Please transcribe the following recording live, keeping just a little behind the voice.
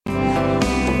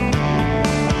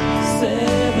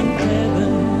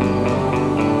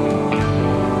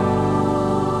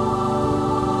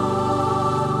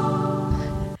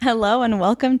Hello and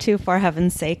welcome to For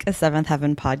Heaven's Sake, a Seventh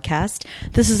Heaven podcast.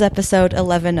 This is episode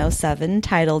 1107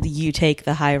 titled You Take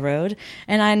the High Road.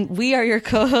 And we are your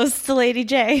co-hosts, Lady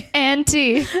J. And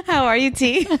T. How are you,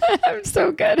 T? I'm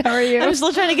so good. How are you? I'm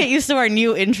still trying to get used to our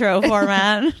new intro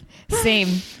format.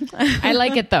 Same. I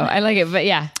like it though. I like it, but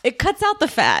yeah. It cuts out the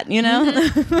fat, you know?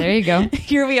 Mm-hmm. There you go.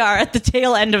 Here we are at the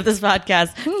tail end of this podcast,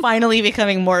 finally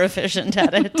becoming more efficient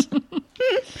at it.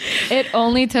 It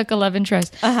only took 11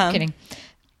 tries. Kidding.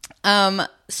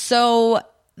 So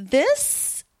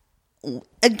this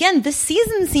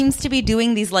season seems to be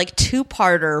doing these like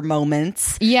two-parter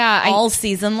moments. Yeah. All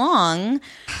season long.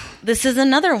 This is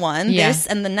another one. Yeah. This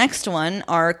and the next one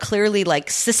are clearly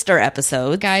like sister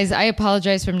episodes. Guys, I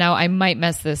apologize from now. I might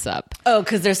mess this up. Oh,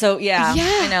 because they're so, Yeah.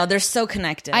 I know. They're so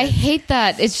connected. I hate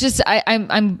that. It's just,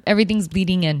 I'm everything's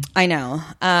bleeding in. I know.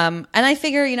 And I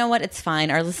figure, you know what? It's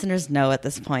fine. Our listeners know at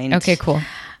this point. Okay, cool.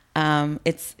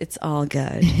 It's all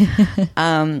good.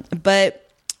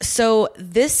 But so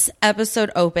this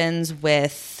episode opens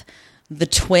with the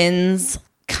twins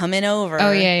coming over.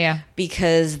 Oh, yeah.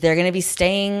 Because they're going to be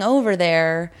staying over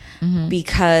there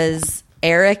because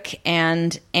Eric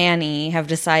and Annie have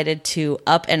decided to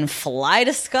up and fly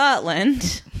to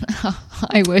Scotland.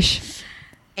 I wish.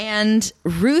 And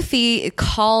Ruthie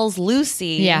calls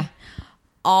Lucy. Yeah.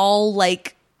 All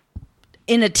like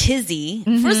in a tizzy.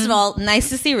 First of all, nice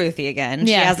to see Ruthie again.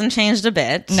 Yeah. She hasn't changed a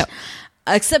bit. No.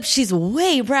 Except she's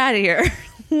way brattier.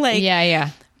 Like, Yeah.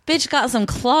 bitch got some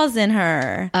claws in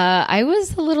her. I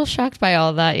was a little shocked by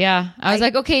all that. Yeah. I was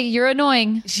like, okay, you're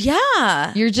annoying.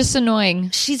 Yeah. You're just annoying.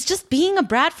 She's just being a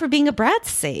brat for being a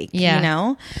brat's sake, Yeah. you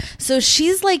know? So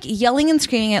she's like yelling and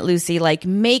screaming at Lucy, like,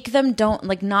 make them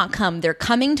not come. They're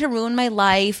coming to ruin my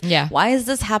life. Yeah. Why is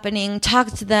this happening?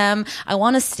 Talk to them. I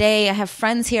want to stay. I have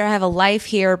friends here. I have a life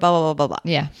here, blah, blah, blah, blah,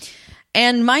 blah. Yeah.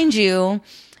 And mind you,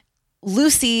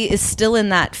 Lucy is still in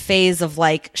that phase of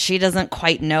like, she doesn't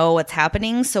quite know what's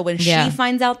happening. So when Yeah. she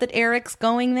finds out that Eric's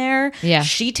going there, Yeah.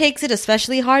 she takes it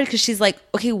especially hard because she's like,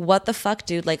 okay, what the fuck,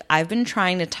 dude? Like, I've been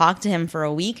trying to talk to him for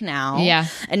a week now. Yeah.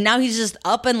 And now he's just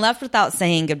up and left without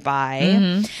saying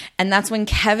goodbye. And that's when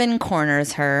Kevin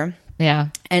corners her Yeah.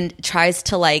 and tries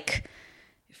to like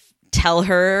tell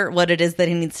her what it is that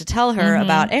he needs to tell her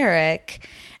about Eric.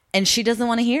 And she doesn't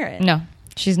want to hear it. No,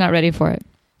 she's not ready for it.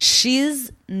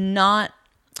 She's not.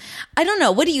 I don't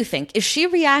know. What do you think? Is she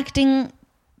reacting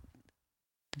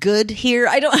good here?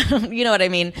 I don't. You know what I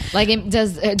mean? Like,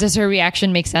 does her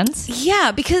reaction make sense?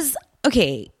 Yeah, because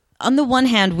okay. On the one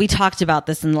hand, we talked about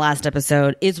this in the last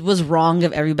episode. It was wrong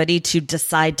of everybody to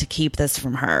decide to keep this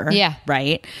from her. Yeah.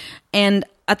 Right. And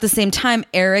at the same time,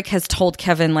 Eric has told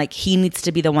Kevin like he needs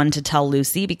to be the one to tell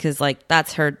Lucy because like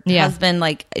that's her husband.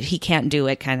 Like he can't do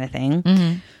it, kind of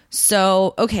thing.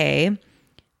 So okay.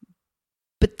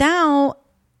 But now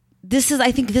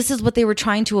I think this is what they were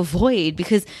trying to avoid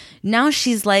because now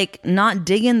she's like not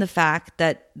digging the fact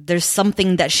that there's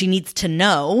something that she needs to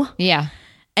know. Yeah.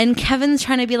 And Kevin's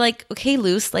trying to be like, okay,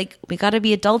 Luce, like we got to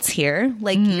be adults here.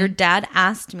 Like your dad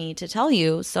asked me to tell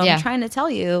you. So I'm trying to tell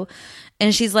you.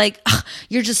 And she's like,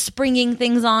 you're just springing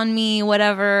things on me,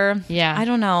 whatever. Yeah. I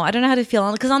don't know how to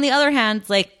feel. Because on the other hand, it's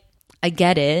like, I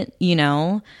get it, you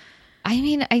know? I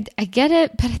mean, I get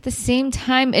it, but at the same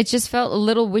time, it just felt a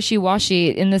little wishy-washy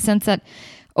in the sense that,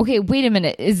 okay, wait a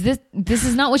minute, is this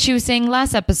is not what she was saying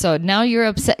last episode. Now you're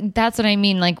upset. That's what I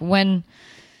mean. Like when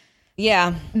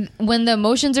the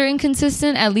emotions are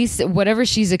inconsistent, at least whatever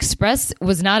she's expressed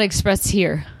was not expressed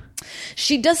here.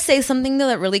 She does say something though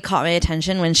that really caught my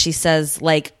attention when she says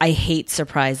like, I hate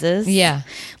surprises. Yeah.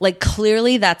 Like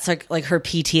clearly that's like her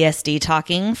PTSD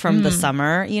talking from the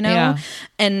summer, you know? Yeah.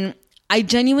 And I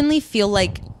genuinely feel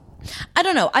like, I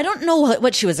don't know. I don't know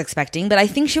what she was expecting, but I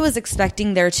think she was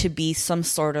expecting there to be some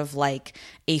sort of like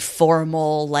a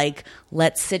formal, like,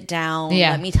 let's sit down.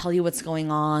 Yeah. Let me tell you what's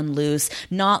going on, Luce.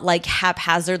 Not like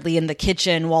haphazardly in the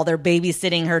kitchen while they're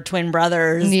babysitting her twin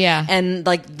brothers. Yeah. And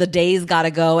like the day's got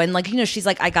to go. And like, you know, she's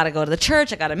like, I got to go to the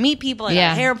church. I got to meet people. I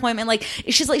got a hair appointment. Like,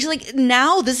 she's like,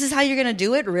 now this is how you're going to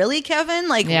do it? Really, Kevin?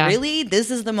 Like, really?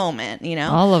 This is the moment, you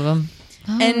know? All of them.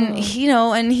 And you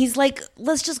know, and he's like,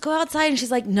 let's just go outside. And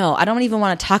she's like, no, I don't even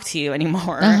want to talk to you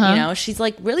anymore. You know, she's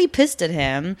like really pissed at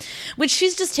him, which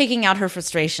she's just taking out her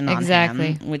frustration on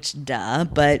him, which duh.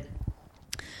 But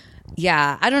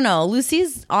yeah, I don't know.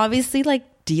 Lucy's obviously like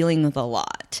dealing with a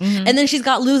lot. And then she's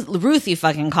got Ruthie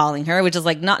fucking calling her, which is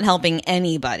like not helping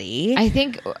anybody. I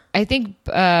think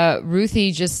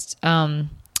Ruthie just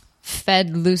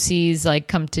fed Lucy's like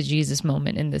come to Jesus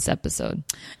moment in this episode.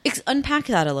 Unpack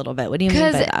that a little bit. What do you mean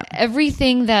by that?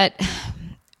 Everything that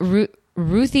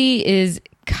Ruthie is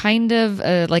kind of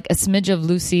like a smidge of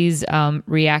Lucy's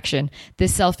reaction.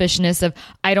 This selfishness of,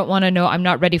 I don't want to know, I'm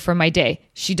not ready for my day.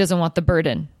 She doesn't want the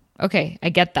burden. Okay, I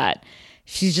get that.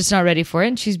 She's just not ready for it.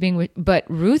 And she's but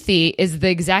Ruthie is the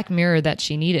exact mirror that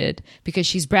she needed because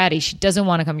she's bratty. She doesn't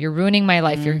want to come. You're ruining my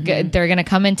life. They're going to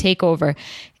come and take over.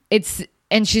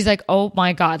 And she's like, oh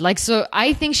my God. Like, so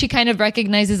I think she kind of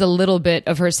recognizes a little bit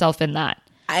of herself in that.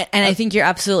 I think you're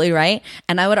absolutely right.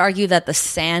 And I would argue that the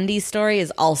Sandy story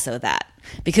is also that.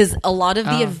 Because a lot of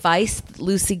the advice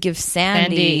Lucy gives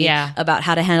Sandy about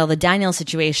how to handle the Daniel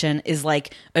situation is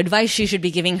like advice she should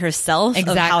be giving herself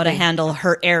of how to handle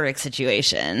her Eric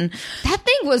situation. That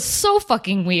thing was so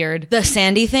fucking weird. The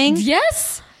Sandy thing?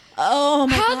 Yes. Oh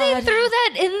my God. How they threw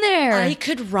that in there. I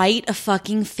could write a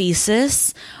fucking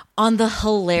thesis on the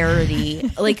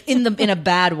hilarity, like in a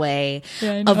bad way,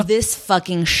 of this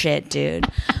fucking shit, dude.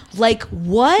 Like,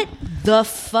 what the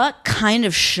fuck kind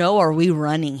of show are we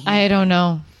running here? I don't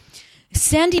know.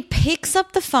 Sandy picks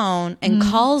up the phone and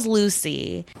calls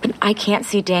Lucy. I can't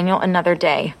see Daniel another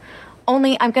day.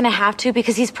 Only I'm going to have to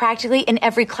because he's practically in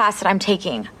every class that I'm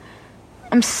taking.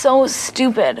 I'm so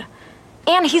stupid.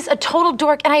 And he's a total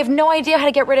dork, and I have no idea how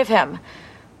to get rid of him.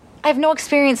 I have no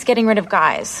experience getting rid of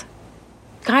guys.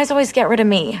 Guys always get rid of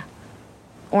me.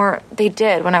 Or they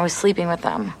did when I was sleeping with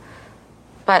them.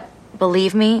 But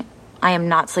believe me, I am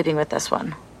not sleeping with this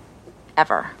one.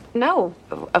 Ever. No,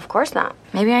 of course not.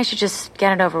 Maybe I should just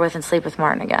get it over with and sleep with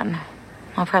Martin again.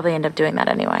 I'll probably end up doing that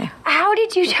anyway. How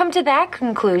did you jump to that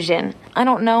conclusion? I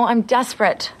don't know. I'm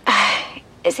desperate.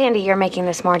 Sandy, you're making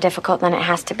this more difficult than it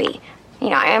has to be. You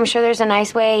know, I'm sure there's a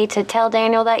nice way to tell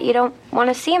Daniel that you don't want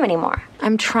to see him anymore.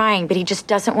 I'm trying, but he just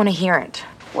doesn't want to hear it.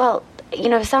 Well, you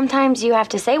know, sometimes you have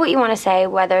to say what you want to say,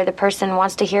 whether the person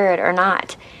wants to hear it or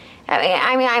not.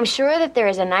 I mean, I'm sure that there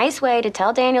is a nice way to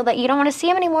tell Daniel that you don't want to see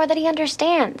him anymore, that he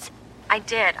understands. I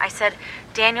did. I said,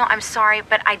 Daniel, I'm sorry,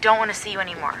 but I don't want to see you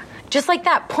anymore. Just like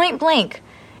that, point blank.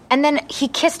 And then he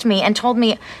kissed me and told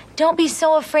me, don't be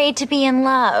so afraid to be in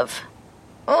love.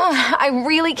 Ugh, I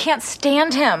really can't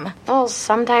stand him. Well,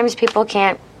 sometimes people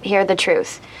can't hear the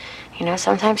truth. You know,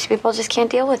 sometimes people just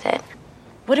can't deal with it.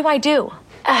 What do I do?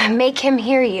 Make him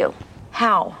hear you.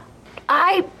 How?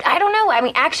 I don't know. I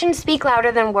mean, actions speak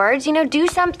louder than words. You know, do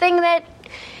something that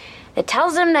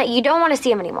tells him that you don't want to see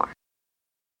him anymore.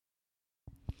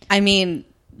 I mean,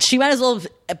 she might as well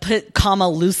put comma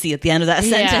Lucy at the end of that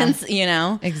sentence, you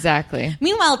know? Exactly.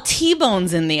 Meanwhile,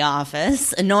 T-Bone's in the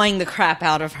office, annoying the crap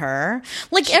out of her.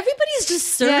 Like, everybody's just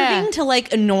serving to,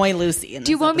 like, annoy Lucy in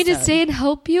Do you want me to stay and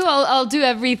help you? I'll do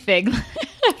everything.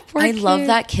 I love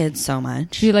that kid so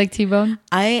much. Do you like T-Bone?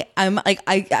 I'm like,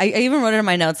 I even wrote it in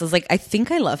my notes. I was like, I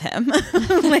think I love him.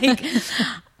 Like,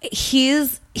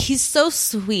 he's so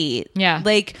sweet. Yeah.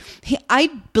 Like, I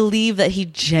believe that he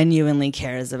genuinely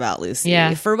cares about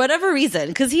Lucy for whatever reason,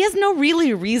 because he has no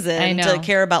really reason to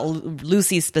care about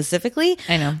Lucy specifically.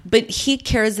 I know. But he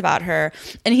cares about her,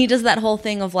 and he does that whole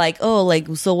thing of like, oh, like,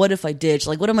 so what if I ditch?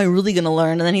 Like, what am I really going to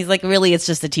learn? And then he's like, really, it's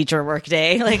just a teacher work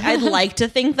day. Like, I'd like to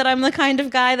think that I'm the kind of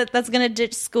guy that's going to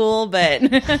ditch school, but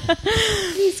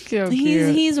he's so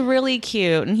cute. He's really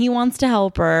cute, and he wants to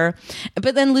help her.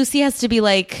 But then Lucy has to be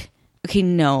like, okay,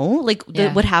 no, like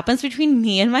what happens between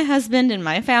me and my husband and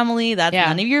my family, that's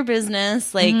none of your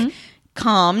business. Like,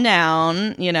 calm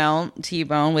down, you know,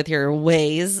 T-Bone, with your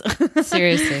ways.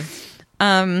 Seriously.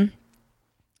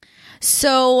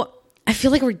 So I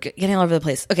feel like we're getting all over the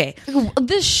place. Okay.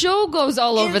 The show goes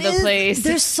all over the place.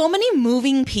 There's so many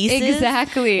moving pieces.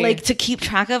 Exactly. Like, to keep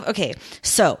track of. Okay.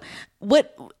 So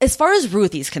as far as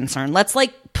Ruthie's concerned, let's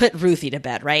like put Ruthie to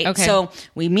bed, right? Okay. So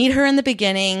we meet her in the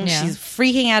beginning. Yeah. She's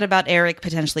freaking out about Eric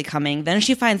potentially coming. Then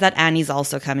she finds that Annie's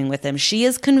also coming with him. She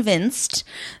is convinced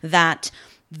that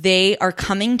they are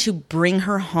coming to bring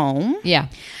her home. Yeah.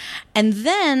 And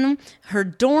then her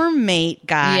dorm mate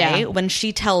guy, when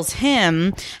she tells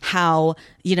him how,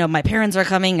 you know, my parents are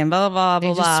coming and blah, blah,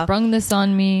 blah, they just sprung this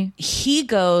on me. He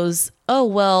goes, oh,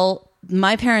 well,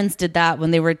 my parents did that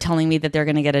when they were telling me that they're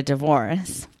going to get a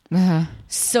divorce. Uh-huh.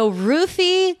 So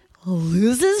Ruthie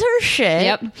loses her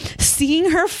shit, seeing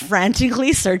her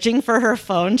frantically searching for her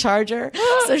phone charger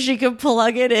so she could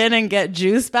plug it in and get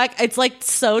juice back. It's like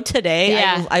so today.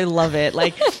 Yeah. I love it.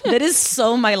 Like, that is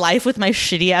so my life with my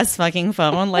shitty ass fucking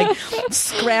phone. Like,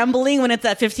 scrambling when it's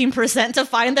at 15% to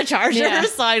find the charger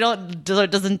so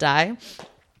it doesn't die.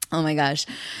 Oh my gosh.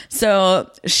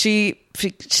 So she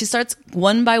starts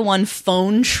one by one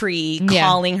phone tree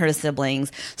calling her siblings.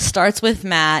 Starts with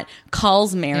Matt,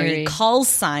 calls Mary. Calls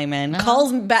Simon,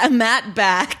 calls Matt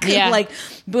back. Like,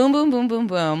 boom, boom, boom, boom,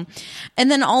 boom. And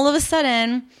then all of a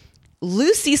sudden,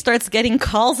 Lucy starts getting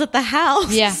calls at the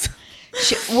house. Yeah.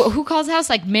 Who calls house?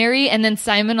 Like Mary and then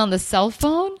Simon on the cell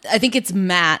phone? I think it's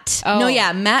Matt. Oh. No,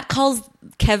 yeah, Matt calls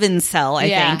Kevin's cell, I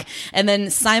think. And then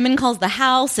Simon calls the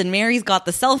house and Mary's got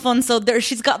the cell phone. So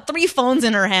she's got 3 phones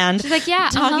in her hand. She's like, yeah,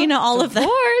 talking to all of them. Of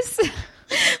course.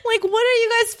 Like, what are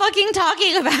you guys fucking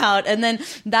talking about? And then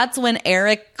that's when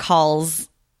Eric calls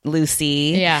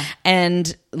Lucy. Yeah.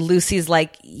 And Lucy's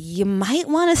like, you might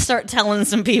want to start telling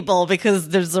some people because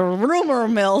there's a rumor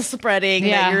mill spreading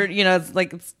that you're,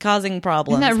 it's causing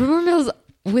problems. And that rumor mill's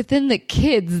within the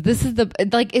kids. This is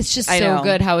it's just so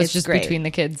good how it's just great. Between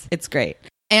the kids. It's great.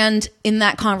 And in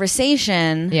that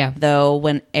conversation, though,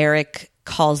 when Eric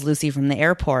calls Lucy from the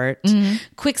airport,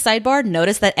 quick sidebar,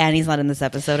 notice that Annie's not in this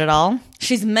episode at all.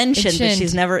 She's mentioned, but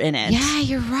she's never in it. Yeah,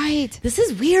 you're right. This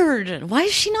is weird. Why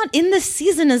is she not in this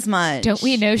season as much? Don't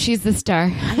we know she's the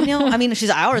star? I know. I mean, she's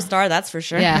our star, that's for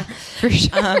sure. Yeah, for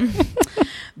sure.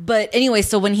 But anyway,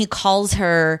 so when he calls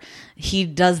her, he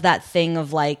does that thing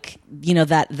of like,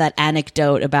 that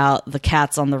anecdote about the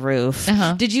cats on the roof.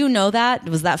 Did you know that?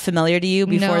 Was that familiar to you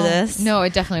before this? No,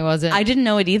 it definitely wasn't. I didn't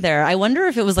know it either. I wonder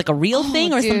if it was like a real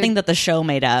thing or something that the show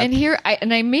made up. And here,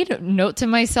 I made a note to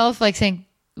myself, like saying,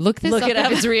 look up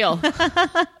if it's real.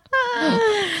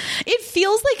 It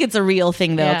feels like it's a real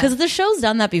thing though, because the show's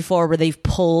done that before where they've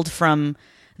pulled from...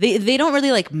 They don't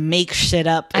really like make shit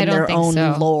up in their own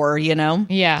lore,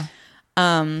 Yeah.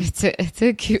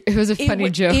 It was a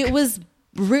funny joke. It was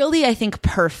really, I think,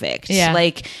 perfect. Yeah.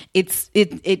 Like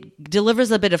it delivers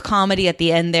a bit of comedy at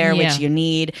the end there, which you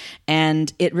need,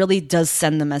 and it really does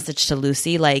send the message to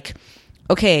Lucy, like,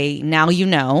 okay, now you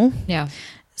know. Yeah.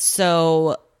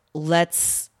 So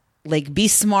let's like be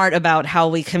smart about how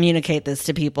we communicate this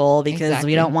to people because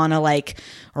we don't want to like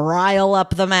rile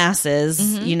up the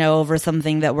masses, over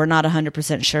something that we're not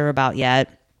 100% sure about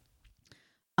yet.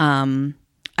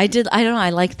 I don't know. I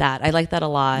like that. I like that a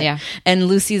lot. Yeah. And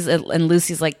Lucy's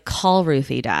like, call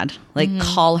Ruthie, Dad. Like,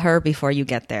 call her before you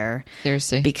get there.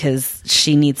 Seriously. Because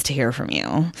she needs to hear from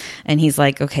you. And he's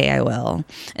like, okay, I will.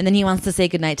 And then he wants to say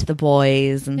goodnight to the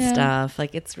boys and stuff.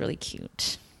 Like, it's really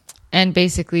cute. And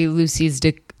basically, Lucy's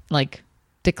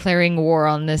declaring war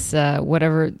on this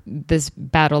this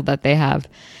battle that they have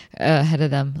ahead of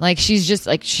them. Like, she's just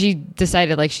like, she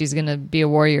decided like she's gonna be a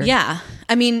warrior. Yeah.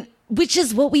 I mean, which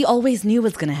is what we always knew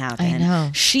was going to happen. I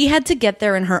know. She had to get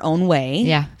there in her own way.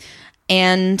 Yeah.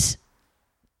 And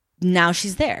now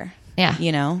she's there. Yeah.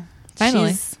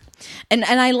 Finally. And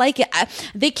I like it.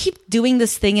 They keep doing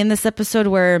this thing in this episode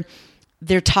where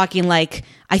they're talking like,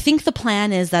 I think the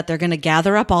plan is that they're going to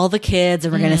gather up all the kids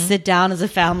and we're going to sit down as a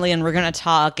family and we're going to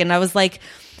talk. And I was like,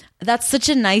 that's such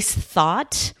a nice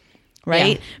thought.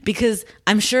 Right? Yeah. Because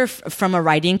I'm sure from a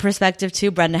writing perspective too,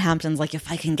 Brenda Hampton's like,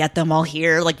 if I can get them all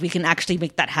here, like we can actually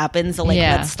make that happen. So like,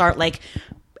 let's start like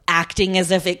acting as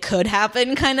if it could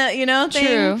happen kind of, thing.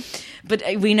 True. But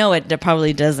we know it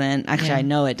probably doesn't. Actually, I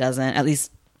know it doesn't, at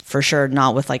least for sure,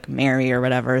 not with like Mary or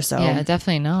whatever. So yeah,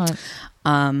 definitely not.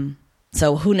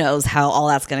 So who knows how all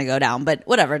that's going to go down, but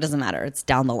whatever, it doesn't matter. It's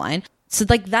down the line. So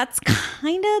like, that's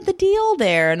kind of the deal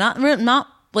there.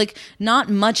 Not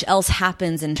much else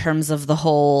happens in terms of the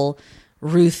whole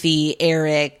Ruthie,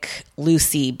 Eric,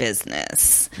 Lucy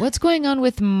business. What's going on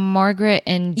with Margaret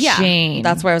and Jane?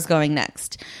 That's where I was going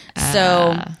next.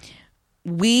 So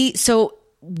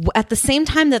at the same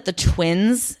time that the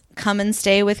twins come and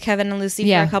stay with Kevin and Lucy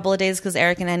for a couple of days because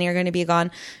Eric and Annie are going to be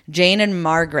gone, Jane and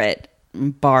Margaret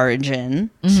barge in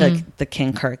to the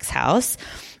King Kirk's house.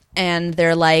 And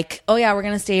they're like, oh yeah, we're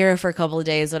going to stay here for a couple of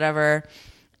days, whatever.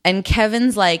 And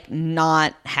Kevin's like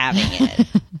not having it.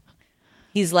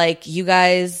 He's like, you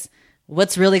guys,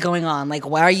 what's really going on? Like,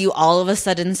 why are you all of a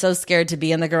sudden so scared to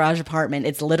be in the garage apartment?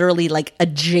 It's literally like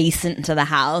adjacent to the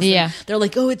house. Yeah. And they're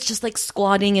like, oh, it's just like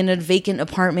squatting in a vacant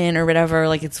apartment or whatever.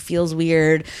 Like, it feels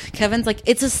weird. Kevin's like,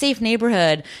 it's a safe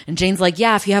neighborhood. And Jane's like,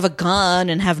 yeah, if you have a gun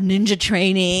and have ninja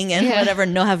training and whatever,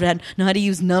 know how to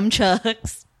use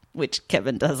nunchucks, which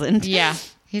Kevin doesn't. Yeah.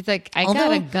 He's like, I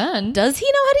got a gun. Does he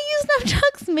know how to use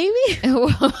nunchucks? Maybe.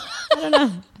 I don't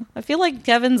know. I feel like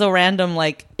Kevin's a random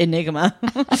like enigma.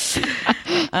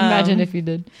 Imagine if you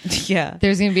did. Yeah.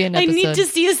 There's going to be an episode. I need to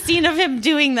see a scene of him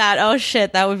doing that. Oh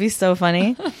shit, that would be so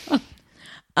funny.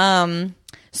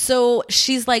 So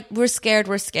she's like, we're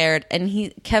scared.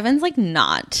 And Kevin's like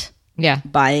not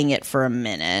buying it for a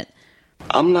minute.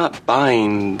 I'm not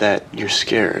buying that you're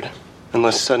scared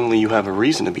unless suddenly you have a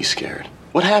reason to be scared.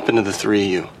 What happened to the three of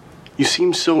you? You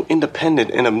seemed so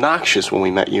independent and obnoxious when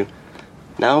we met you.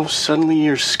 Now suddenly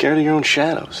you're scared of your own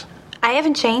shadows. I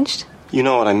haven't changed. You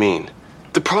know what I mean.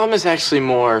 The problem is actually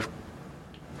more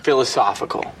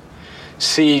philosophical.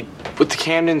 See, with the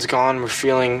Camdens gone, we're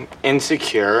feeling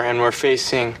insecure and we're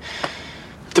facing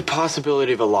The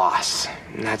possibility of a loss.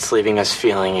 And that's leaving us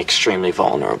feeling extremely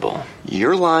vulnerable.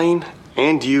 You're lying,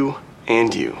 and you,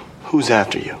 and you. Who's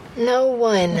after you? No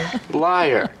one.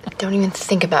 Liar. Don't even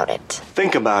think about it.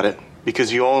 Think about it,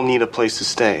 because you all need a place to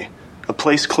stay. A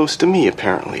place close to me,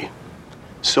 apparently.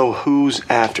 So who's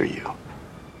after you?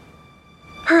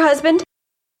 Her husband.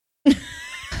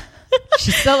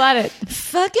 She's still at it.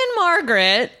 Fucking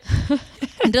Margaret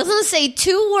doesn't say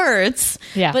 2 words,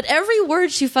 Yeah. but every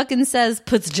word she fucking says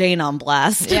puts Jane on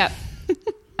blast. Yeah.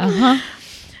 Uh-huh.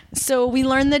 So we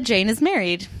learn that Jane is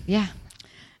married, Yeah.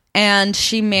 and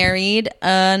she married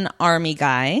an army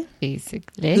guy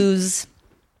Basically. who's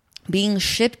being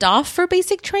shipped off for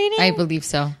basic training. I believe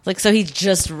so. Like, so he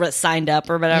just signed up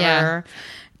or whatever. Yeah.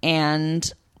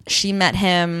 And she met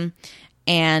him,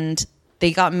 and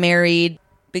they got married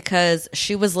because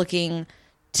she was looking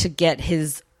to get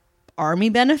his army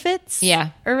benefits. Yeah.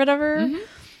 Or whatever.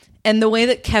 And the way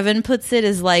that Kevin puts it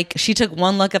is like, she took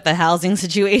one look at the housing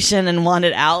situation and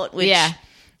wanted out. Which, Yeah.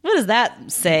 what does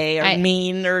that say or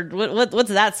mean? Or what's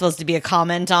that supposed to be a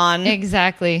comment on?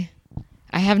 Exactly.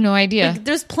 I have no idea. Like,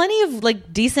 there's plenty of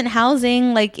like decent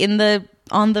housing, like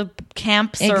on the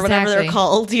camps or whatever Exactly. they're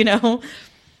called. You know,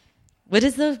 what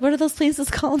are those places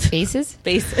called? Bases?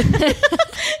 Base in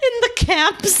the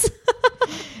camps.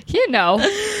 You know.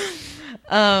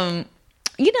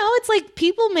 You know, it's like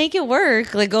people make it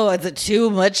work. Like, oh, is it too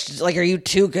much? Like, are you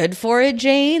too good for it,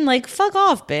 Jane? Like, fuck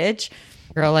off, bitch.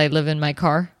 Girl, I live in my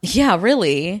car. Yeah,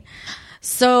 really.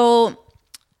 So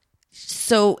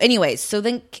anyway, so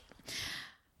then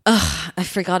I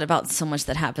forgot about so much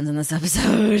that happens in this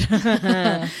episode.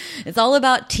 It's all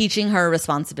about teaching her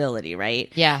responsibility,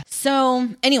 right? Yeah. So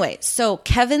anyway, so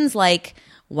Kevin's like,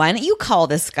 why don't you call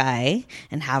this guy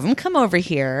and have him come over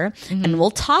here and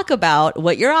we'll talk about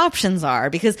what your options are?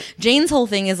 Because Jane's whole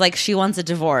thing is like, she wants a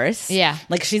divorce. Yeah.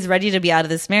 Like, she's ready to be out of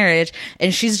this marriage,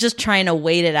 and she's just trying to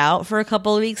wait it out for a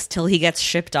couple of weeks till he gets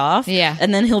shipped off. Yeah.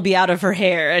 And then he'll be out of her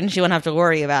hair and she won't have to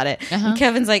worry about it. And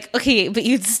Kevin's like, okay, but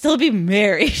you'd still be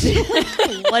married.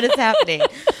 What is happening?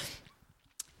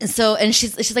 So, and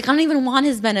she's like, I don't even want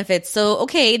his benefits. So,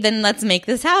 okay, then let's make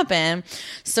this happen.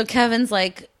 So Kevin's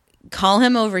like, call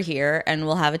him over here and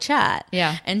we'll have a chat.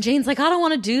 Yeah. And Jane's like, I don't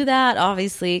want to do that,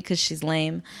 obviously, because she's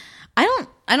lame. I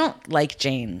don't like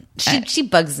Jane. She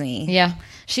bugs me. Yeah.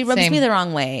 She rubs Same. me the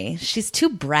wrong way. She's too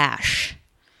brash.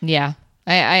 Yeah.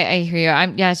 I hear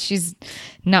you. She's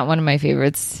not one of my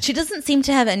favorites. She doesn't seem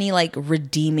to have any like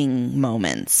redeeming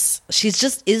moments. She's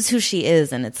just is who she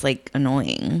is, and it's like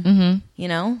annoying. Mm-hmm. You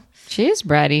know? She is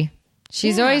bratty.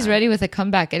 She's always ready with a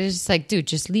comeback. It is just like, dude,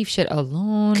 just leave shit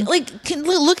alone. Like,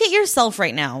 look at yourself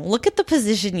right now. Look at the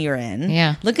position you're in.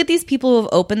 Yeah. Look at these people who have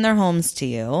opened their homes to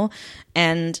you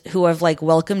and who have like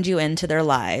welcomed you into their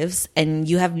lives, and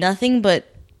you have nothing but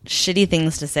shitty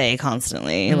things to say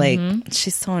constantly. Like,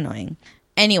 she's so annoying.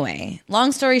 Anyway,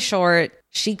 long story short,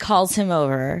 she calls him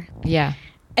over, Yeah.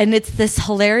 and it's this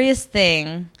hilarious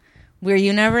thing where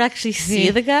you never actually see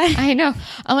the guy. I know.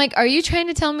 I'm like, are you trying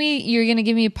to tell me you're going to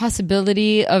give me a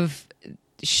possibility of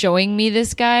showing me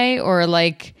this guy,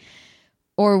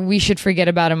 or we should forget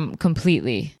about him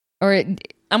completely? Or, I'm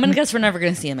going to guess we're never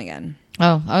going to see him again.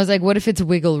 I was like, what if it's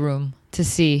wiggle room to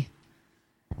see?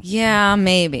 Yeah,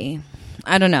 maybe.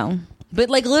 I don't know. But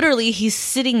like literally he's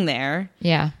sitting there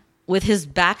Yeah. with his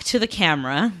back to the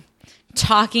camera,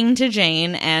 talking to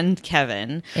Jane and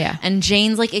Kevin. Yeah. And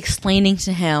Jane's like explaining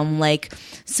to him, like,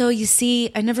 so you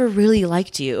see, I never really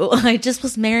liked you. I just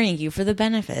was marrying you for the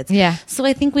benefits. Yeah. So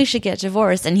I think we should get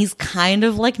divorced. And he's kind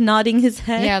of like nodding his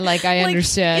head. Yeah, like, I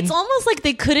understand. It's almost like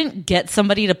they couldn't get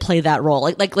somebody to play that role.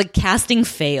 Like casting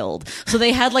failed. So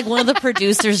they had like one of the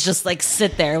producers just like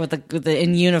sit there with the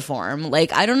in uniform.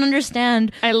 Like, I don't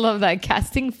understand. I love that.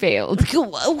 Casting failed.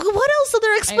 What else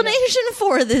other explanation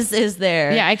for this is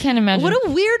there? Yeah, I can't imagine. What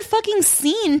a weird fucking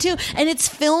scene too. And it's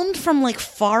filmed from like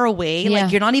far away. Yeah.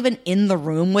 Like you're not even in the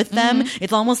room with them.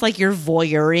 It's almost like you're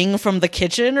voyeuring from the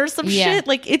kitchen or some Yeah. shit.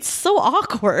 Like it's so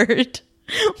awkward.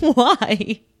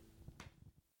 Why?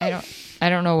 I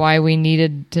don't know why we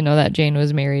needed to know that Jane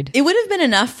was married. It would have been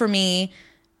enough for me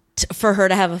for her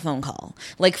to have a phone call.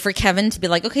 Like for Kevin to be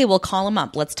like, okay, we'll call him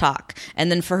up. Let's talk. And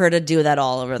then for her to do that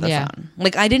all over the Yeah. phone.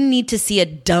 Like I didn't need to see a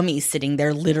dummy sitting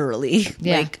there literally.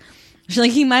 Yeah. Like, she's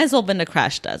like, he might as well have been a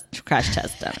crash test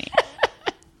dummy.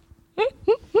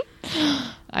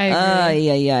 I agree.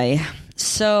 Yeah.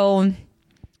 So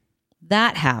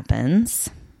that happens.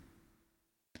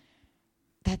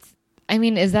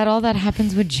 Is that all that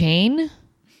happens with Jane?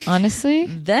 Honestly?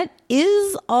 That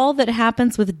is all that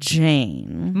happens with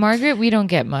Jane. Margaret, we don't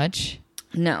get much.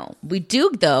 No. We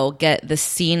do, though, get the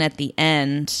scene at the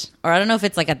end, or I don't know if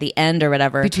it's like at the end or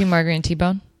whatever. Between Margaret and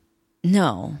T-Bone?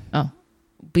 No. Oh.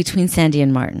 Between Sandy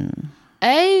and Martin.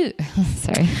 Oh,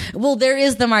 sorry. Well, there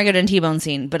is the Margaret and T-Bone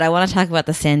scene, but I want to talk about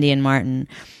the Sandy and Martin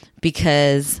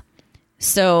because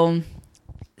so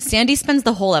Sandy spends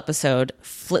the whole episode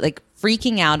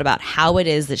freaking out about how it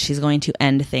is that she's going to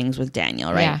end things with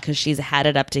Daniel, right? Because she's had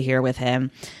it up to here with him.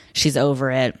 She's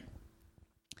over it.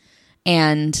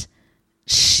 And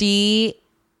Lucy's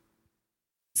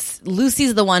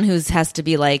the one who has to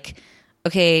be like,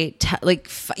 okay,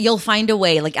 you'll find a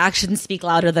way, like actions speak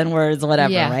louder than words,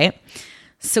 whatever, right?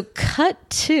 So cut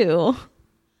to,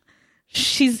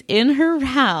 she's in her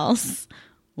house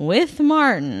with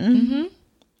Martin,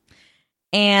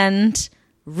 and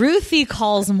Ruthie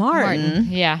calls Martin.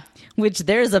 Yeah. Which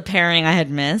there's a pairing I had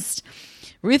missed.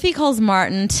 Ruthie calls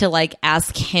Martin to like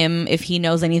ask him if he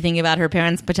knows anything about her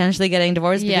parents potentially getting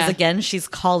divorced. Because again, she's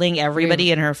calling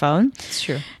everybody in her phone. It's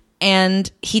true.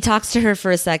 And he talks to her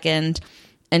for a second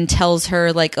and tells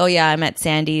her like, oh yeah, I'm at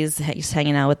Sandy's. He's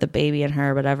hanging out with the baby and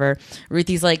her, whatever.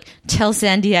 Ruthie's like, tell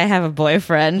Sandy I have a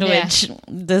boyfriend, which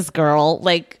this girl,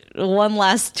 like one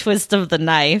last twist of the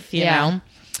knife, you know?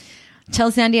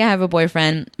 Tell Sandy I have a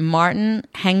boyfriend. Martin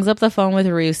hangs up the phone with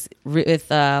Ruthie,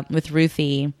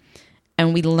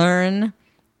 and we learn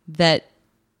that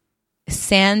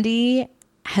Sandy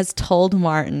has told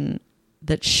Martin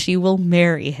that she will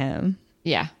marry him.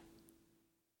 Yeah.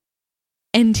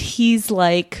 And he's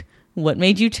like, what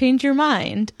made you change your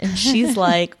mind? And she's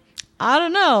like, I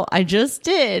don't know. I just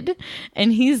did.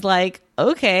 And he's like,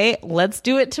 okay, let's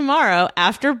do it tomorrow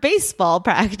after baseball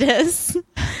practice.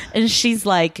 And she's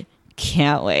like,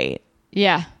 can't wait.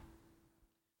 Yeah.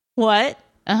 What?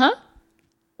 Uh-huh.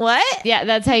 What? Yeah,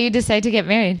 that's how you decide to get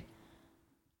married.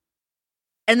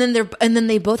 And then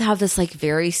they both have this like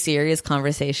very serious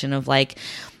conversation of like,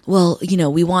 well, you know,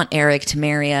 we want Eric to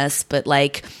marry us, but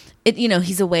like it, you know,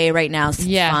 he's away right now, so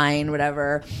it's fine,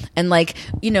 whatever. And like,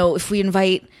 you know, if we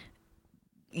invite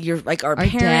our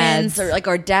parents dads. or like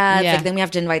our dads, like then we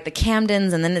have to invite the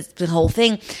Camdens, and then it's the whole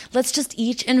thing. Let's just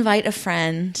each invite a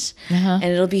friend and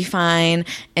it'll be fine.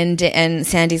 And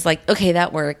Sandy's like, okay,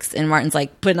 that works. And Martin's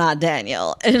like, but not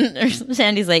Daniel. And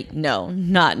Sandy's like, no,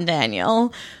 not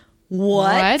Daniel.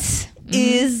 What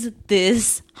is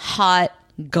this hot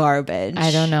garbage? I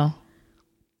don't know.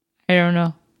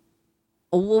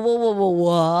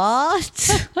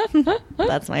 What?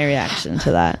 That's my reaction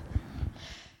to that.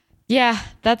 Yeah,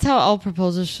 that's how all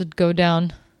proposals should go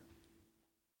down.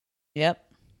 Yep.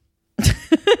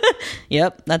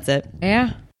 Yep, that's it.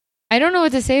 Yeah. I don't know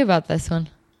what to say about this one.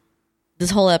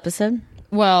 This whole episode?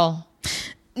 Well,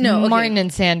 no, Martin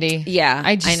and Sandy. Yeah,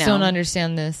 I just don't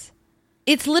understand this.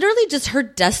 It's literally just her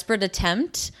desperate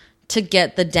attempt to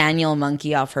get the Daniel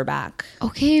monkey off her back.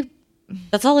 Okay.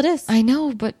 That's all it is. I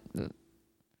know, but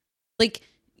like,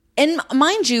 and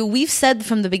mind you, we've said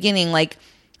from the beginning, like,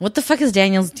 what the fuck is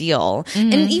Daniel's deal?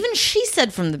 And even she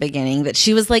said from the beginning that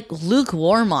she was like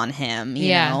lukewarm on him,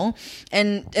 you know?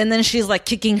 And then she's like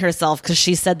kicking herself because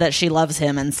she said that she loves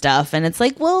him and stuff. And it's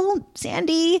like, well,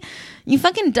 Sandy, you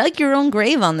fucking dug your own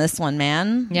grave on this one,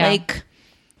 man. Yeah. Like,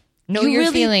 know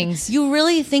your feelings. You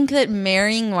really think that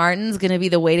marrying Martin's going to be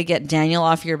the way to get Daniel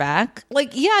off your back?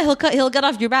 Like, yeah, he'll get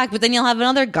off your back, but then you'll have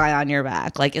another guy on your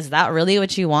back. Like, is that really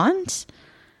what you want?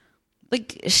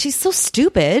 Like, she's so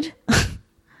stupid.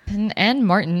 And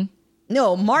Martin.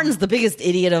 No, Martin's the biggest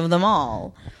idiot of them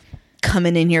all.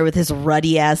 Coming in here with his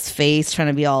ruddy ass face, trying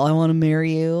to be all, I want to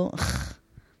marry you.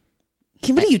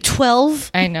 What are you,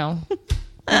 12? I know.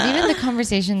 And even the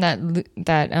conversation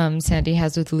that Sandy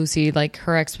has with Lucy, like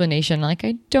her explanation, like,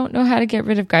 I don't know how to get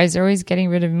rid of guys. They're always getting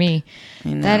rid of me.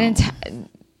 I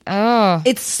know.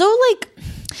 It's so like,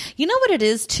 you know what it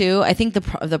is too? I think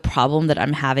the problem that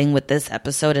I'm having with this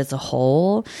episode as a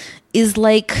whole is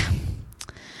like,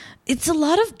 it's a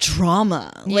lot of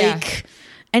drama. Like,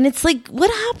 and it's like,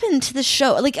 what happened to the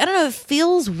show? Like, I don't know. It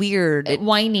feels weird.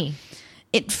 Whiny.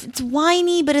 It's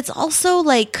whiny, but it's also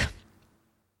like, I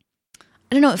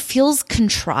don't know. It feels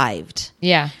contrived.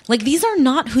 Yeah. Like, these are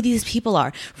not who these people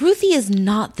are. Ruthie is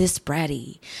not this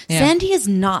bratty. Yeah. Sandy is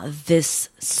not this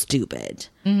stupid.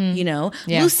 Mm-hmm. You know?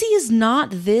 Yeah. Lucy is not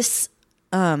this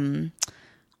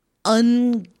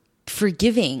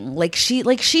unforgiving. She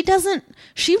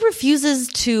refuses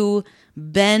to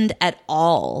bend at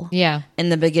all. Yeah. In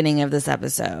the beginning of this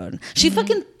episode. She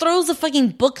fucking throws a fucking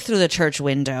book through the church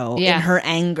window in her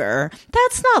anger.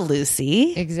 That's not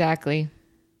Lucy. Exactly.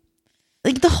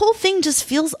 Like, the whole thing just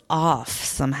feels off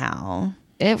somehow.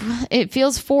 It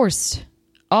feels forced.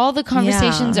 All the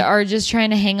conversations are just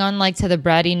trying to hang on, like, to the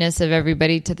brattiness of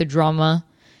everybody, to the drama.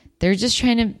 They're just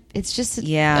trying to, it's just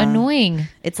annoying.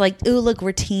 It's like, ooh, look,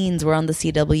 we're teens. We're on the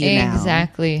CW now.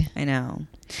 Exactly. I know.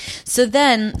 So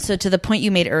to the point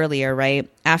you made earlier, right?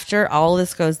 After all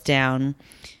this goes down,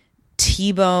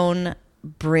 T-Bone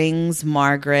brings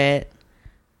Margaret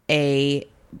a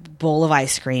bowl of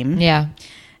ice cream. Yeah.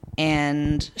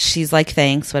 And she's like,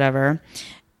 thanks, whatever.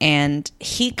 And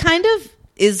he kind of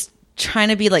is trying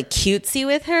to be like cutesy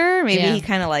with her. Maybe he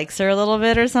kind of likes her a little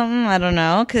bit or something. I don't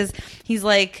know. Because he's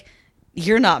like,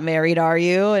 you're not married, are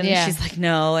you? And she's like,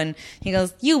 no. And he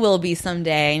goes, you will be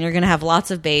someday. And you're going to have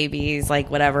lots of babies,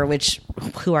 like whatever, which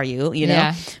who are you? You know?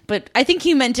 Yeah. But I think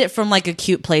he meant it from like a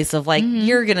cute place of like,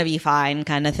 you're going to be fine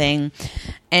kind of thing.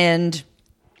 And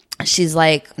she's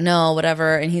like, no,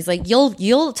 whatever. And he's like,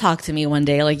 you'll talk to me one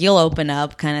day, like you'll open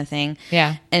up kind of thing.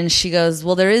 Yeah. And she goes,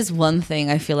 well, there is one thing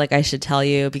I feel like I should tell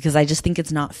you because I just think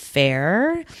it's not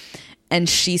fair. And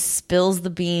she spills the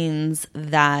beans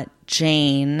that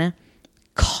Jane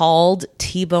called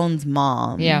T-Bone's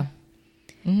mom. Yeah.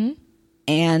 Mm-hmm.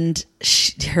 And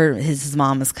his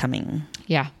mom is coming.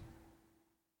 Yeah.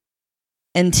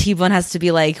 And T-Bone has to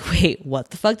be like, wait, what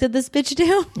the fuck did this bitch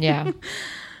do? Yeah.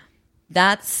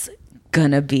 That's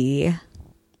gonna be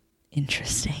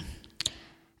interesting.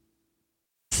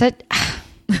 So,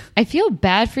 I feel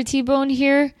bad for T-Bone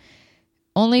here,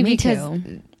 only because.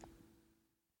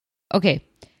 Okay,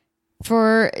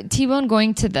 for T-Bone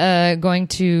going to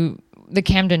the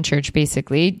Camden Church,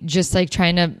 basically, just like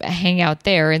trying to hang out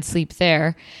there and sleep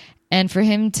there, and for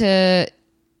him to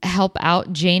help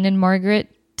out Jane and Margaret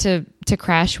to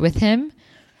crash with him.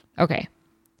 Okay,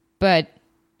 but.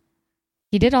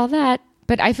 He did all that,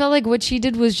 but I felt like what she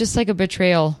did was just like a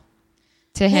betrayal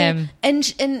to him.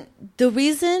 And the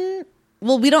reason,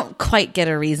 well, we don't quite get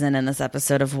a reason in this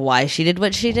episode of why she did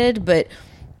what she did, but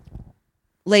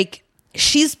like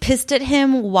she's pissed at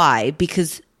him. Why?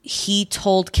 Because he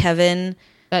told Kevin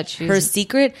that her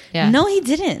secret. Yeah. No, he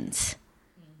didn't.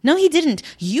 No, he didn't.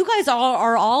 You guys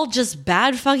are all just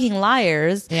bad fucking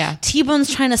liars. Yeah.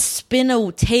 T-Bone's trying to spin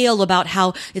a tale about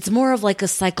how it's more of like a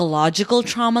psychological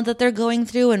trauma that they're going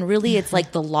through, and really it's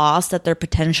like the loss that they're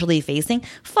potentially facing.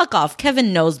 Fuck off.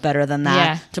 Kevin knows better than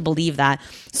that to believe that.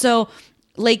 So,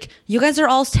 like, you guys are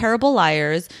all terrible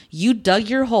liars. You dug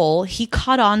your hole. He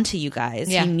caught on to you guys.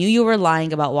 Yeah. He knew you were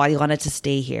lying about why you wanted to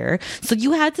stay here. So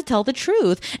you had to tell the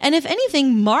truth. And if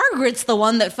anything, Margaret's the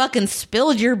one that fucking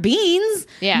spilled your beans.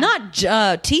 Yeah.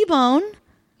 Not T-Bone.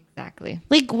 Exactly.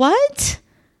 Like, what?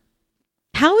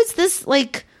 How is this,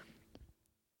 like...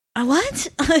 what?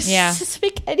 Yeah. It doesn't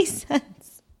make any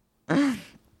sense.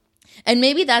 And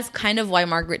maybe that's kind of why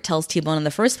Margaret tells T-Bone in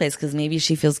the first place, because maybe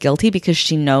she feels guilty because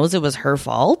she knows it was her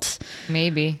fault.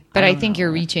 Maybe. But I think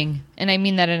you're reaching. And I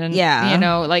mean that in a, you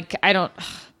know, like, I know.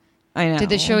 Did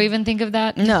the show even think of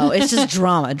that? No, it's just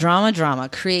drama.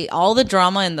 Create all the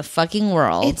drama in the fucking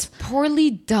world. It's poorly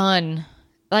done.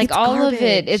 Like, it's all garbage. Of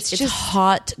it. It's just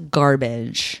hot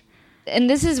garbage. And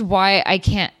this is why I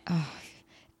can't.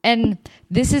 And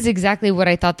this is exactly what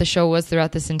I thought the show was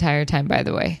throughout this entire time, by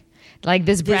the way. Like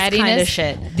this brattiness. This kind of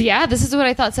shit. Yeah, this is what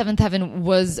I thought Seventh Heaven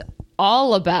was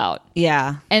all about.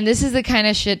 Yeah. And this is the kind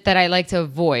of shit that I like to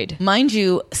avoid. Mind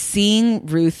you, seeing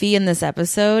Ruthie in this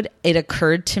episode, it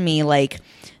occurred to me like,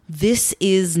 this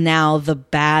is now the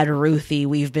bad Ruthie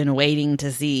we've been waiting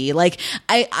to see. Like,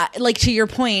 I like to your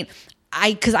point,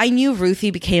 because I knew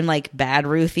Ruthie became like bad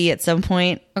Ruthie at some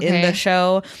point in the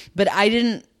show, but I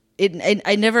didn't.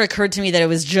 It never occurred to me that it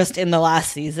was just in the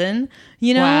last season,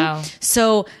 you know? Wow.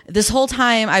 So this whole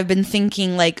time I've been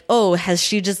thinking like, oh,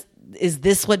 is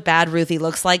this what bad Ruthie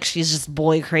looks like? She's just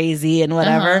boy crazy and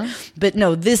whatever. But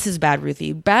no, this is bad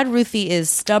Ruthie. Bad Ruthie is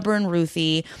stubborn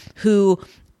Ruthie who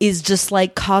is just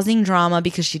like causing drama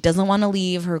because she doesn't want to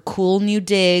leave her cool new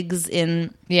digs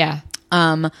in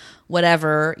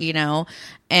whatever, you know?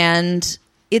 And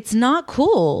it's not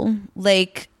cool.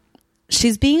 Like,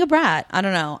 she's being a brat. I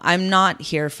don't know. I'm not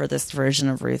here for this version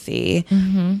of Ruthie.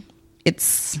 Mm-hmm.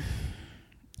 It's,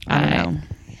 I don't know.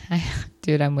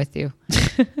 Dude, I'm with you.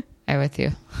 I'm with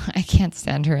you. I can't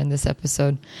stand her in this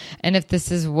episode. And if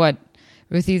this is what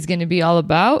Ruthie's going to be all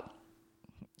about,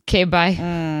 okay, bye.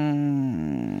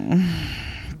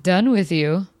 Done with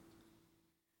you.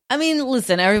 I mean,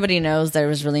 listen, everybody knows there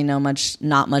was really not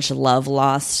much love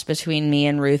lost between me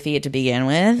and Ruthie to begin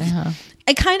with.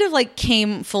 I kind of like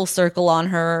came full circle on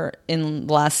her in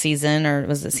last season, or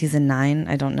was it season 9?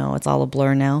 I don't know. It's all a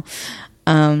blur now.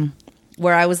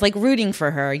 Where I was like rooting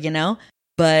for her, you know?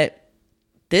 But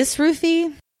this Ruthie,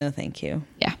 no thank you.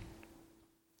 Yeah.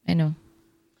 I know.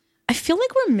 I feel like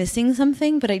we're missing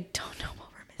something, but I don't know what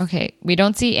we're Okay, we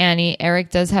don't see Annie. Eric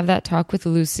does have that talk with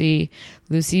Lucy.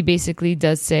 Lucy basically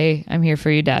does say, I'm here for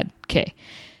you, Dad. Okay.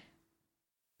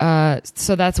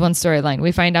 So that's one storyline.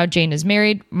 We find out Jane is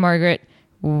married. Margaret,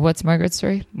 what's Margaret's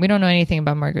story? We don't know anything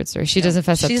about Margaret's story. She doesn't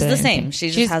fess up to She's the anything. same. She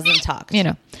just hasn't talked. You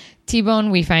know, T-Bone,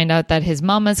 we find out that his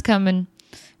mama's coming.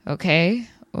 Okay.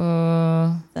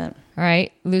 All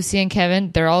right. Lucy and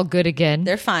Kevin, they're all good again.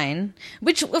 They're fine.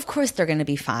 Which, of course, they're going to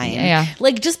be fine. Yeah.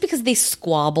 Like, just because they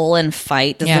squabble and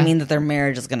fight doesn't mean that their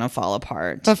marriage is going to fall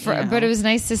apart. But it was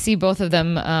nice to see both of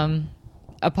them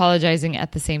apologizing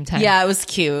at the same time. Yeah, it was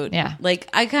cute. Yeah. Like,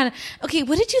 I kind of... Okay,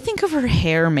 what did you think of her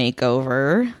hair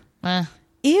makeover?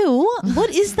 Ew, what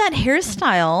is that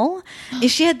hairstyle?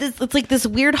 Is she had this, it's like this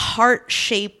weird heart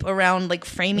shape around like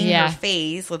framing her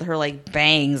face with her like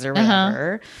bangs or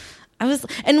whatever.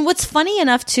 And what's funny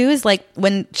enough too is like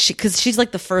when because she's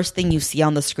like the first thing you see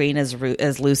on the screen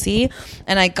as Lucy,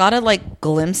 and I got a like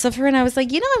glimpse of her, and I was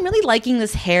like, I'm really liking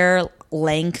this hair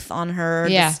length on her,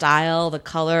 the style, the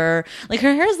color, like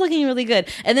her hair is looking really good.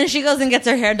 And then she goes and gets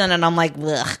her hair done, and I'm like,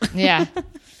 ugh. Yeah,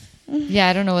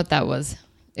 I don't know what that was.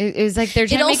 It was like they're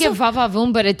trying to make it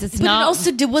va-va-voom, but it's not. It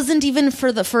also wasn't even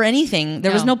for anything.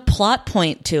 There was no plot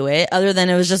point to it other than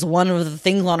it was just one of the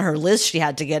things on her list she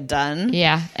had to get done.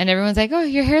 Yeah, and everyone's like, "Oh,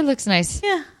 your hair looks nice."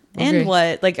 Yeah, and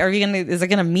what? Like, is it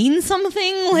gonna mean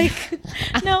something? Like,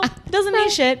 no, it doesn't mean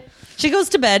shit. She goes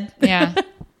to bed. Yeah,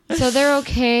 so they're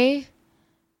okay.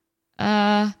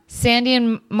 Sandy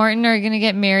and Martin are gonna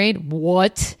get married.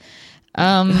 What?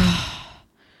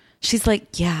 She's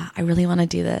like, yeah, I really want to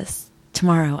do this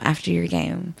tomorrow after your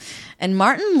game. And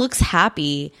Martin looks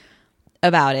happy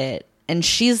about it. And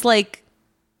she's like,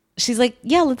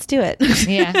 yeah, let's do it.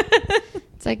 Yeah.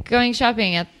 It's like going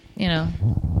shopping at a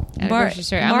grocery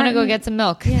store. I'm going to go get some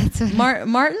milk. Yeah.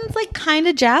 Martin's like kind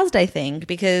of jazzed, I think,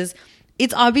 because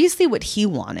it's obviously what he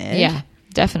wanted. Yeah,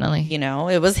 definitely.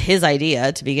 It was his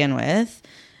idea to begin with.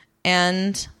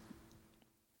 And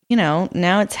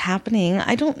now it's happening.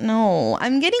 I don't know.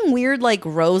 I'm getting weird, like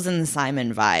Rose and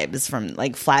Simon vibes from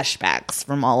like flashbacks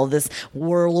from all of this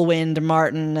whirlwind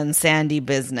Martin and Sandy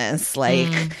business. Like,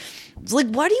 it's like,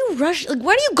 why do you rush? Like,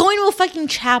 what are you going to a fucking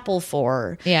chapel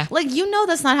for? Yeah. Like,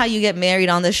 that's not how you get married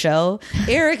on the show.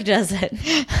 Eric does it.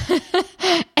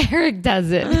 Eric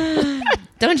does it.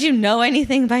 Don't you know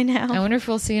anything by now? I wonder if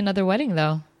we'll see another wedding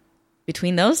though.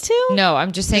 Between those two? No,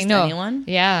 I'm just saying no. Anyone?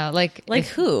 Yeah. Like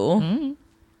who?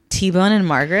 T-Bone and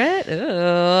Margaret?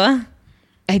 Ooh.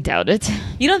 I doubt it.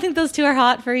 You don't think those two are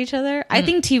hot for each other? I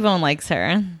think T-Bone likes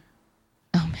her.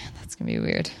 Oh man, that's gonna be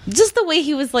weird. Just the way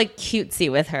he was like cutesy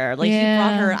with her. Like he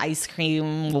brought her ice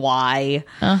cream. Why?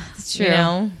 That's true.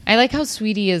 I like how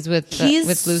sweet he is with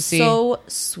Lucy. So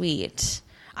sweet.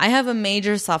 I have a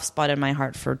major soft spot in my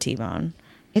heart for T-Bone.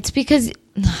 It's because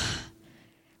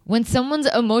when someone's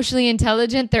emotionally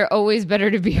intelligent, they're always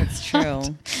better to be around. It's true.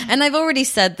 And I've already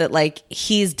said that, like,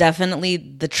 he's definitely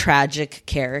the tragic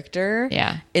character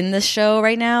in this show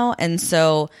right now. And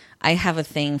so I have a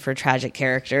thing for tragic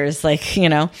characters, like,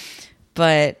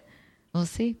 but we'll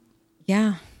see.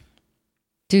 Yeah.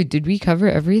 Dude, did we cover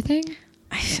everything?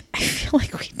 I feel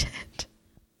like we did.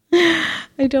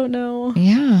 I don't know.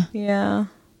 Yeah. Yeah.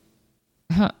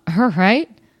 All right.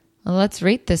 Well, let's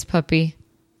rate this puppy.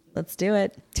 Let's do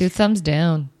it. 2 thumbs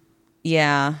down.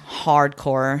 Yeah.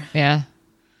 Hardcore. Yeah.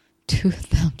 2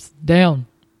 thumbs down.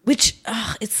 Which,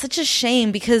 it's such a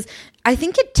shame because I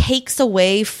think it takes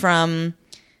away from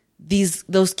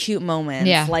those cute moments.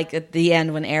 Yeah. Like at the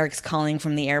end when Eric's calling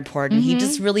from the airport and he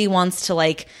just really wants to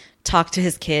like talk to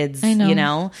his kids, I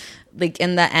know. Like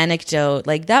in the anecdote.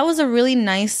 Like that was a really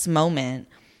nice moment.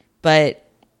 But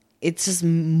it's just,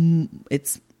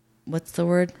 what's the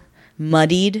word?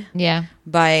 Muddied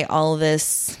by all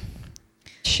this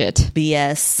shit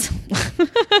BS.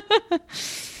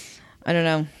 I don't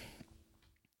know.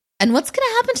 And what's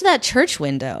gonna happen to that church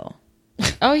window?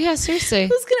 Oh yeah, seriously.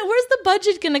 Where's the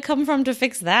budget gonna come from to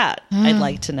fix that? I'd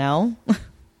like to know.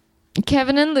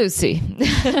 Kevin and Lucy.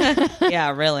 Yeah,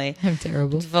 really. I'm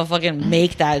terrible. To fucking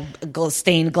make that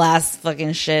stained glass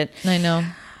fucking shit. I know.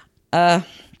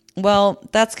 Well,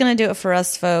 that's gonna do it for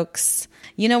us, folks.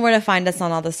 You know where to find us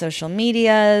on all the social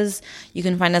medias. You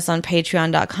can find us on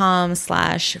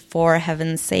patreon.com/For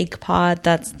Heaven's Sake Pod.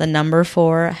 That's the number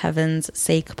 4 Heaven's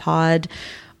Sake Pod.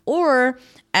 Or,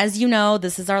 as you know,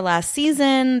 this is our last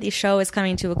season. The show is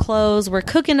coming to a close. We're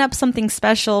cooking up something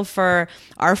special for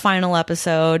our final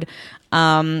episode.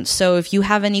 So if you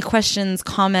have any questions,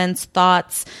 comments,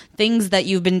 thoughts, things that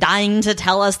you've been dying to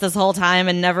tell us this whole time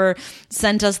and never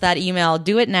sent us that email,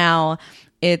 do it now.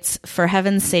 It's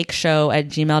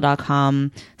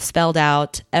forheavensakeshow@gmail.com, spelled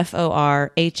out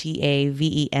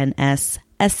FORHEAVENS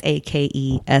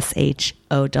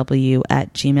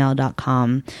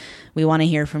sakeshow@gmail.com. We want to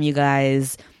hear from you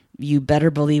guys. You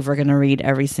better believe we're going to read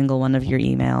every single one of your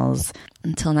emails.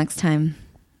 Until next time,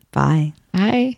 bye. Bye.